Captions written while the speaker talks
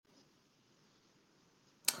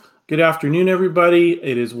Good afternoon, everybody.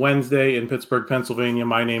 It is Wednesday in Pittsburgh, Pennsylvania.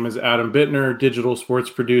 My name is Adam Bittner, digital sports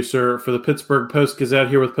producer for the Pittsburgh Post-Gazette,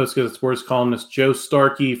 here with Post-Gazette sports columnist Joe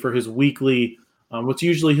Starkey for his weekly, what's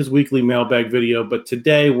usually his weekly mailbag video. But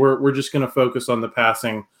today we're just going to focus on the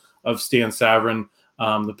passing of Stan Savran,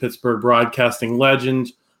 the Pittsburgh broadcasting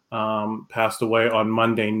legend, passed away on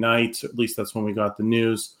Monday night. At least that's when we got the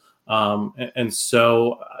news.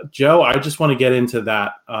 So, Joe, I just want to get into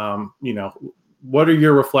that. What are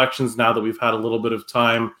your reflections now that we've had a little bit of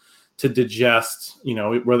time to digest,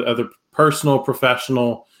 whether personal,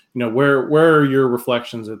 professional, where are your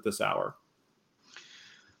reflections at this hour?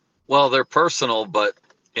 Well, they're personal, but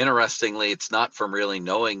interestingly, it's not from really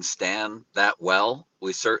knowing Stan that well.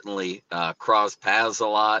 We certainly crossed paths a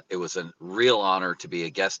lot. It was a real honor to be a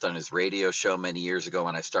guest on his radio show many years ago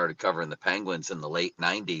when I started covering the Penguins in the late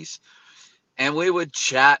 90s. And we would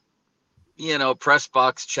chat, press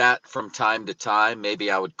box chat from time to time. Maybe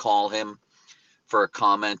I would call him for a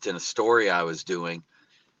comment in a story I was doing.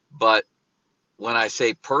 But when I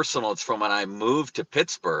say personal, it's from when I moved to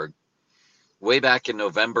Pittsburgh way back in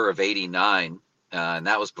November of '89. And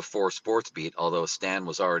that was before Sports Beat, although Stan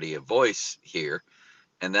was already a voice here.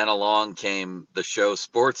 And then along came the show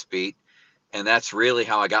Sports Beat. And that's really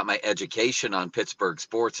how I got my education on Pittsburgh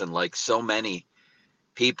sports. And like so many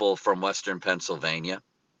people from Western Pennsylvania,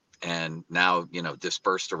 and now,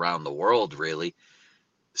 dispersed around the world, really,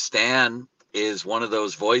 Stan is one of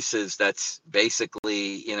those voices that's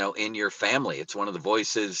basically, in your family. It's one of the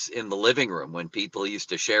voices in the living room when people used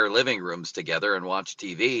to share living rooms together and watch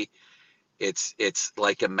TV. It's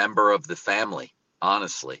like a member of the family,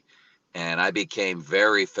 honestly. And I became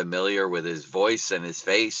very familiar with his voice and his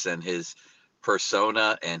face and his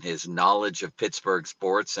persona and his knowledge of Pittsburgh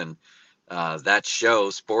sports. And that show,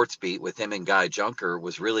 Sports Beat, with him and Guy Junker,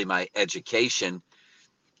 was really my education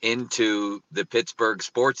into the Pittsburgh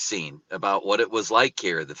sports scene, about what it was like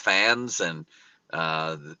here, the fans and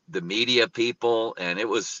the media people. And it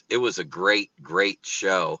was a great, great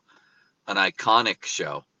show, an iconic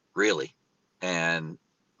show, really. And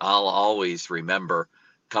I'll always remember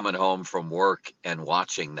coming home from work and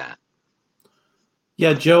watching that.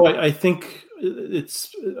 Yeah, Joe, I think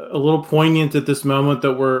it's a little poignant at this moment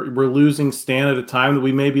that we're losing Stan at a time that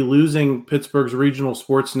we may be losing Pittsburgh's regional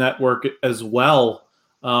sports network as well.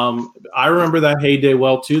 I remember that heyday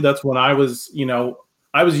well too. That's when I was young.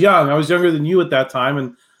 I was younger than you at that time,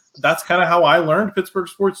 and that's kind of how I learned Pittsburgh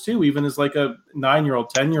sports too. Even as like a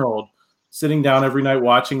 9-year-old, 10-year-old, sitting down every night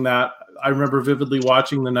watching that. I remember vividly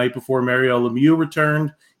watching the night before Mario Lemieux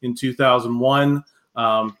returned in 2001.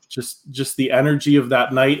 Just the energy of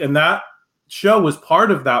that night, and that show was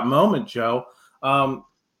part of that moment, Joe.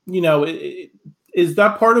 Is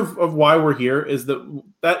that part of why we're here? Is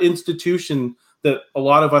that institution that a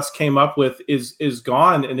lot of us came up with is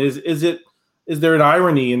gone, and is there an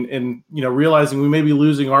irony in realizing we may be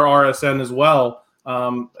losing our RSN as well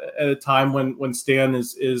at a time when Stan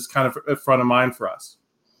is kind of at front of mind for us?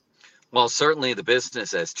 Well, certainly the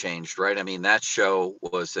business has changed, right? I mean, that show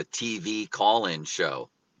was a TV call-in show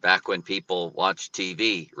back when people watched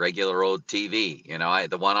TV, regular old TV.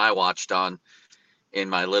 The one I watched on in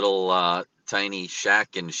my little tiny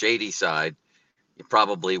shack in Shadyside, it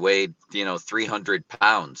probably weighed, 300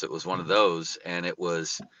 pounds. It was one of those. And it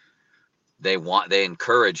was, they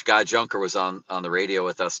encouraged, Guy Junker was on the radio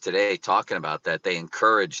with us today talking about that. They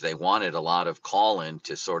wanted a lot of call-in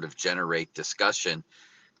to sort of generate discussion.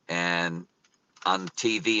 And on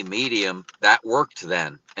TV medium, that worked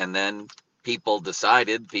then. And then people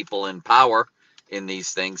in power in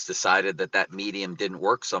these things decided that medium didn't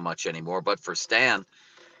work so much anymore. But for Stan,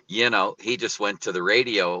 he just went to the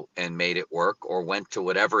radio and made it work, or went to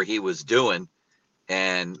whatever he was doing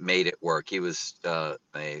and made it work. He was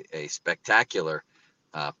a spectacular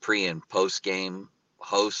pre and post game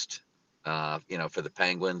host, for the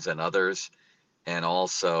Penguins and others. And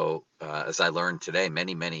also, as I learned today,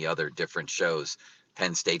 many, many other different shows.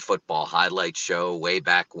 Penn State football highlight show way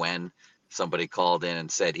back when somebody called in and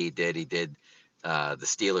said he did the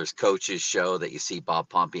Steelers coaches show that you see Bob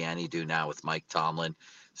Pompiani do now with Mike Tomlin.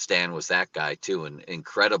 Stan was that guy too, an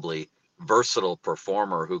incredibly versatile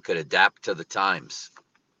performer who could adapt to the times.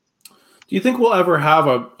 Do you think we'll ever have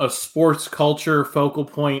a sports culture focal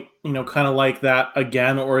point, kind of like that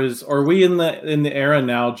again, or are we in the era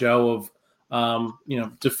now, Joe, of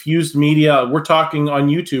diffused media? We're talking on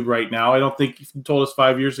YouTube right now. I don't think if you told us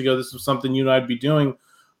 5 years ago this was something you and I'd be doing,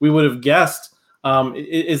 we would have guessed.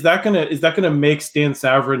 Is that gonna make Stan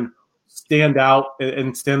Savran stand out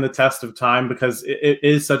and stand the test of time, because it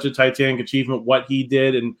is such a titanic achievement what he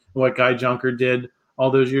did and what Guy Junker did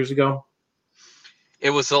all those years ago? It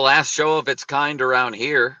was the last show of its kind around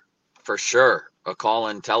here. for sure, a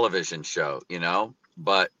call-in television show,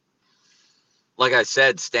 but like I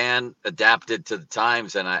said, Stan adapted to the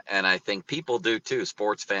times, and I think people do too,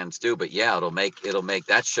 sports fans do. But yeah, it'll make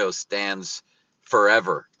that show stands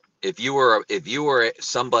forever. If you were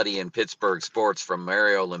somebody in Pittsburgh sports, from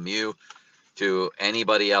Mario Lemieux to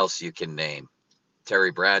anybody else you can name,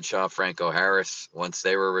 Terry Bradshaw, Franco Harris, once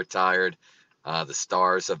they were retired, the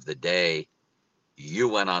stars of the day, you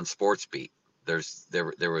went on Sports Beat. There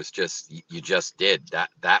was just, you just did that.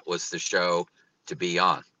 That was the show to be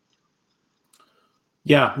on.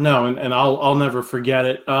 Yeah, no, and I'll never forget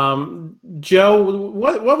it. Joe,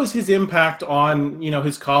 what was his impact on,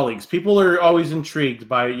 his colleagues? People are always intrigued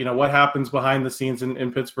by, what happens behind the scenes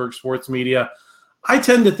in Pittsburgh sports media. I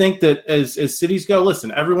tend to think that as cities go,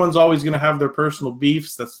 listen, everyone's always going to have their personal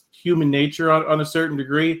beefs. That's human nature on a certain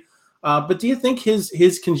degree. But do you think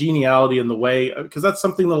his congeniality in the way, because that's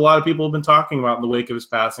something that a lot of people have been talking about in the wake of his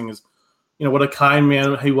passing, is, what a kind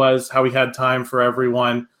man he was, how he had time for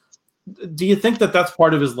everyone. Do you think that that's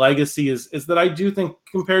part of his legacy? Is that I do think,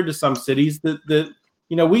 compared to some cities, that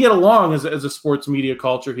we get along as a sports media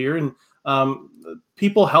culture here, and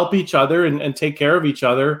people help each other and take care of each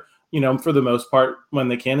other, for the most part when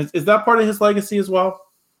they can. Is that part of his legacy as well?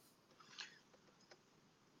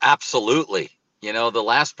 Absolutely. The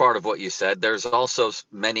last part of what you said, there's also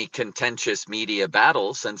many contentious media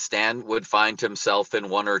battles, and Stan would find himself in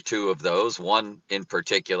one or two of those, one in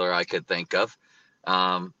particular I could think of.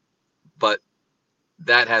 But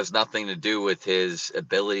that has nothing to do with his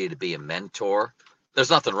ability to be a mentor.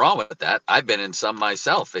 There's nothing wrong with that. I've been in some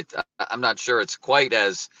myself. I'm not sure it's quite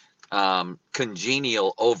as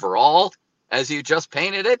congenial overall as you just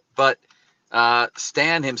painted it, but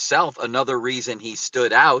Stan himself, another reason he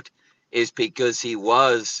stood out is because he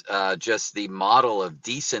was just the model of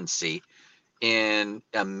decency in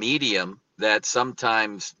a medium that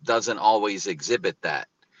sometimes doesn't always exhibit that.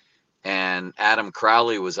 And Adam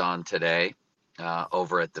Crowley was on today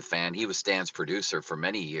over at The Fan. He was Stan's producer for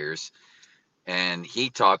many years. And he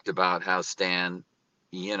talked about how Stan,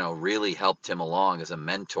 really helped him along as a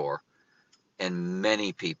mentor. And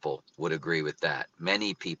many people would agree with that.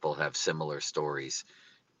 Many people have similar stories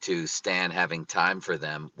to Stan having time for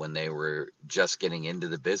them when they were just getting into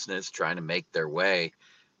the business, trying to make their way.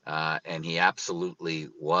 And he absolutely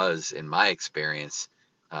was, in my experience,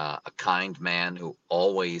 a kind man who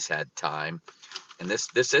always had time. And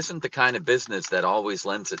this isn't the kind of business that always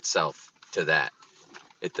lends itself to that.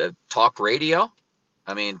 Talk radio.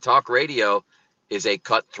 I mean, talk radio is a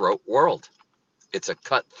cutthroat world. It's a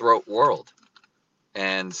cutthroat world.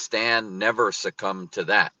 And Stan never succumbed to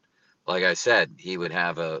that. Like I said, he would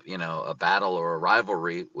have a battle or a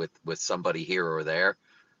rivalry with somebody here or there.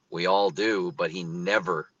 We all do, but he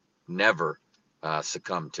never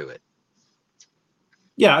succumbed to it.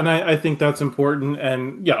 Yeah, and I think that's important.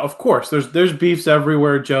 And yeah, of course, there's beefs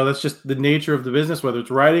everywhere, Joe. That's just the nature of the business, whether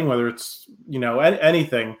it's writing, whether it's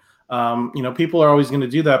anything. People are always going to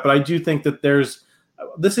do that. But I do think that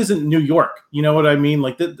this isn't New York. You know what I mean?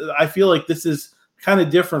 Like, I feel like this is kind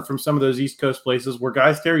of different from some of those East Coast places where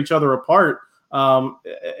guys tear each other apart all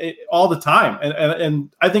the time.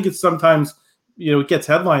 And I think it's sometimes, it gets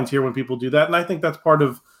headlines here when people do that. And I think that's part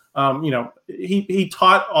of, he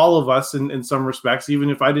taught all of us in some respects,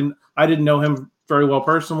 even if I didn't know him very well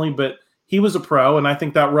personally, but he was a pro. And I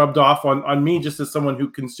think that rubbed off on me just as someone who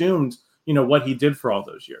consumed, what he did for all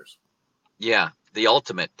those years. Yeah. The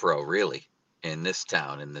ultimate pro, really, in this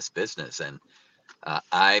town, in this business. And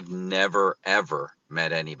I've never, ever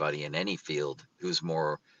met anybody in any field who's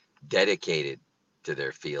more dedicated to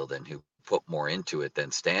their field and who put more into it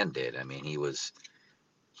than Stan did. I mean, he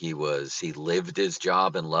lived his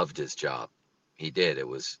job and loved his job. He did. It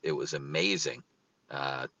was amazing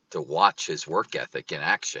to watch his work ethic in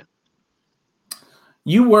action.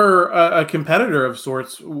 You were a competitor of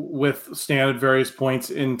sorts with Stan at various points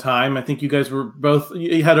in time. I think you guys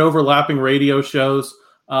you had overlapping radio shows.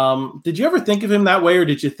 Did you ever think of him that way, or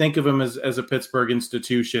did you think of him as a Pittsburgh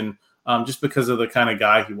institution just because of the kind of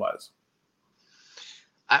guy he was?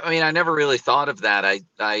 I mean, I never really thought of that.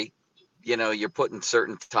 You're put in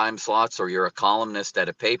certain time slots, or you're a columnist at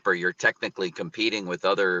a paper. You're technically competing with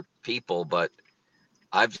other people, but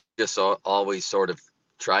I've just always sort of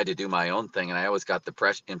tried to do my own thing. And I always got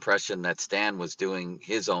the impression that Stan was doing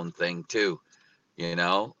his own thing too.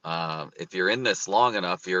 If you're in this long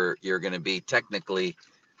enough, you're going to be technically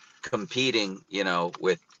competing,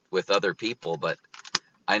 with other people, but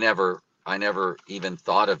I never even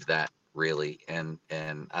thought of that really. And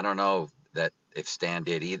I don't know that if Stan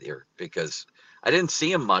did either, because I didn't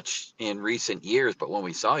see him much in recent years, but when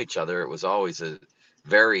we saw each other, it was always a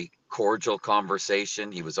very cordial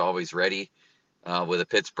conversation. He was always ready with a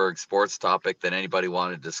Pittsburgh sports topic that anybody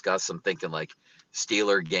wanted to discuss. I'm thinking like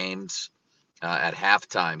Steeler games. At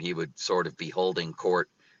halftime, he would sort of be holding court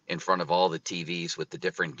in front of all the TVs with the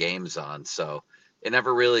different games on. So I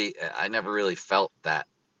never really felt that,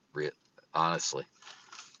 honestly.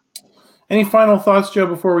 Any final thoughts, Joe,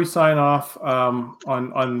 before we sign off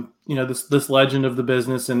on this legend of the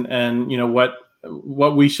business and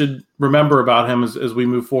what we should remember about him as we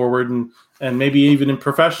move forward and maybe even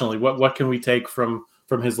professionally, what can we take from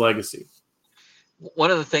his legacy?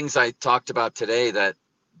 One of the things I talked about today that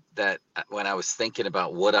when I was thinking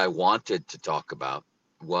about what I wanted to talk about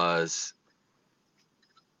was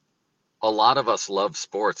a lot of us love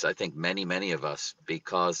sports. I think many of us,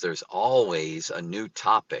 because there's always a new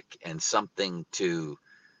topic and something to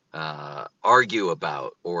argue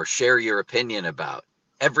about or share your opinion about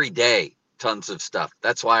every day. Tons of stuff.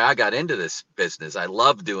 That's why I got into this business. I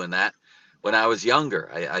loved doing that when I was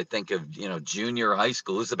younger. I think of junior high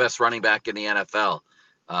school. Who's the best running back in the NFL?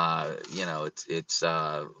 It's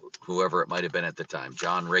whoever it might have been at the time.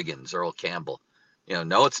 John Riggins, Earl Campbell.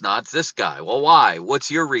 No, it's not. It's this guy. Well, why? What's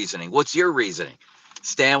your reasoning?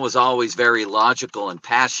 Stan was always very logical and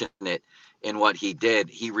passionate in what he did.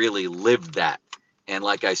 He really lived that. And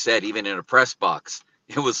like I said, even in a press box,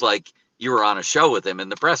 it was like you were on a show with him in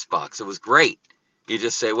the press box. It was great. You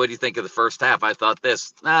just say, what do you think of the first half? I thought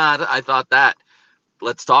this. Nah, I thought that.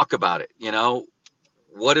 Let's talk about it.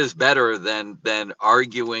 What is better than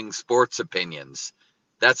arguing sports opinions?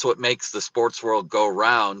 That's what makes the sports world go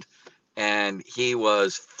round. And he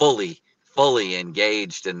was fully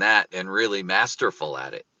engaged in that and really masterful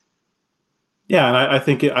at it. Yeah, and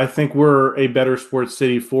I think we're a better sports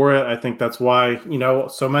city for it. I think that's why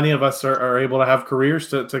so many of us are able to have careers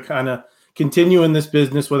to kind of continue in this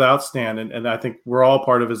business without Stan, and I think we're all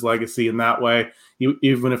part of his legacy in that way,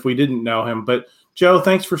 even if we didn't know him. But Joe,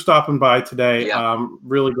 thanks for stopping by today. Yeah.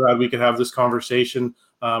 Really glad we could have this conversation.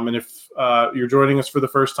 And if you're joining us for the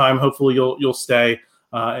first time, hopefully you'll stay.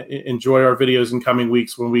 Enjoy our videos in coming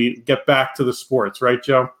weeks when we get back to the sports, right,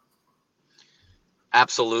 Joe?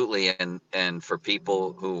 Absolutely. And for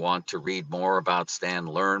people who want to read more about Stan,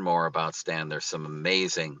 learn more about Stan, there's some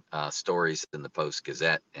amazing stories in the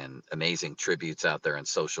Post-Gazette and amazing tributes out there on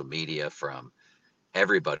social media from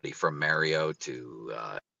everybody, from Mario to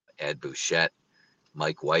Ed Bouchette,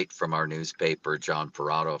 Mike White from our newspaper, John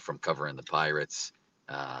Parado from Covering the Pirates,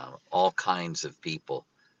 all kinds of people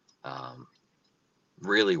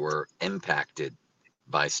really were impacted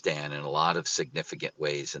by Stan in a lot of significant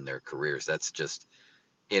ways in their careers. That's just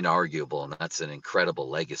inarguable, and that's an incredible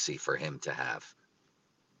legacy for him to have.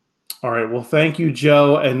 All right. Well, thank you,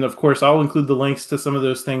 Joe. And of course, I'll include the links to some of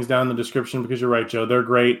those things down in the description because you're right, Joe. They're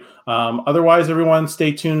great. Otherwise, everyone,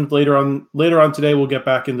 stay tuned. Later on today, we'll get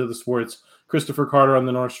back into the sports. Christopher Carter on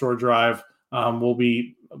the North Shore Drive. We'll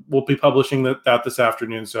be publishing that this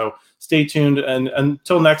afternoon. So stay tuned. And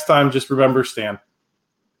until next time, just remember Stan.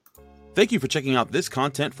 Thank you for checking out this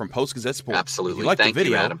content from Post-Gazette Sports. Absolutely. If you liked the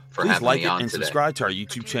video, you, Adam, for please like me it on and today. subscribe to our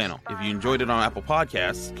YouTube channel. If you enjoyed it on Apple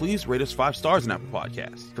Podcasts, please rate us 5 stars on Apple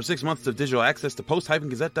Podcasts. For 6 months of digital access to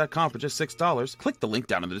post-gazette.com for just $6, click the link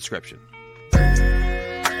down in the description.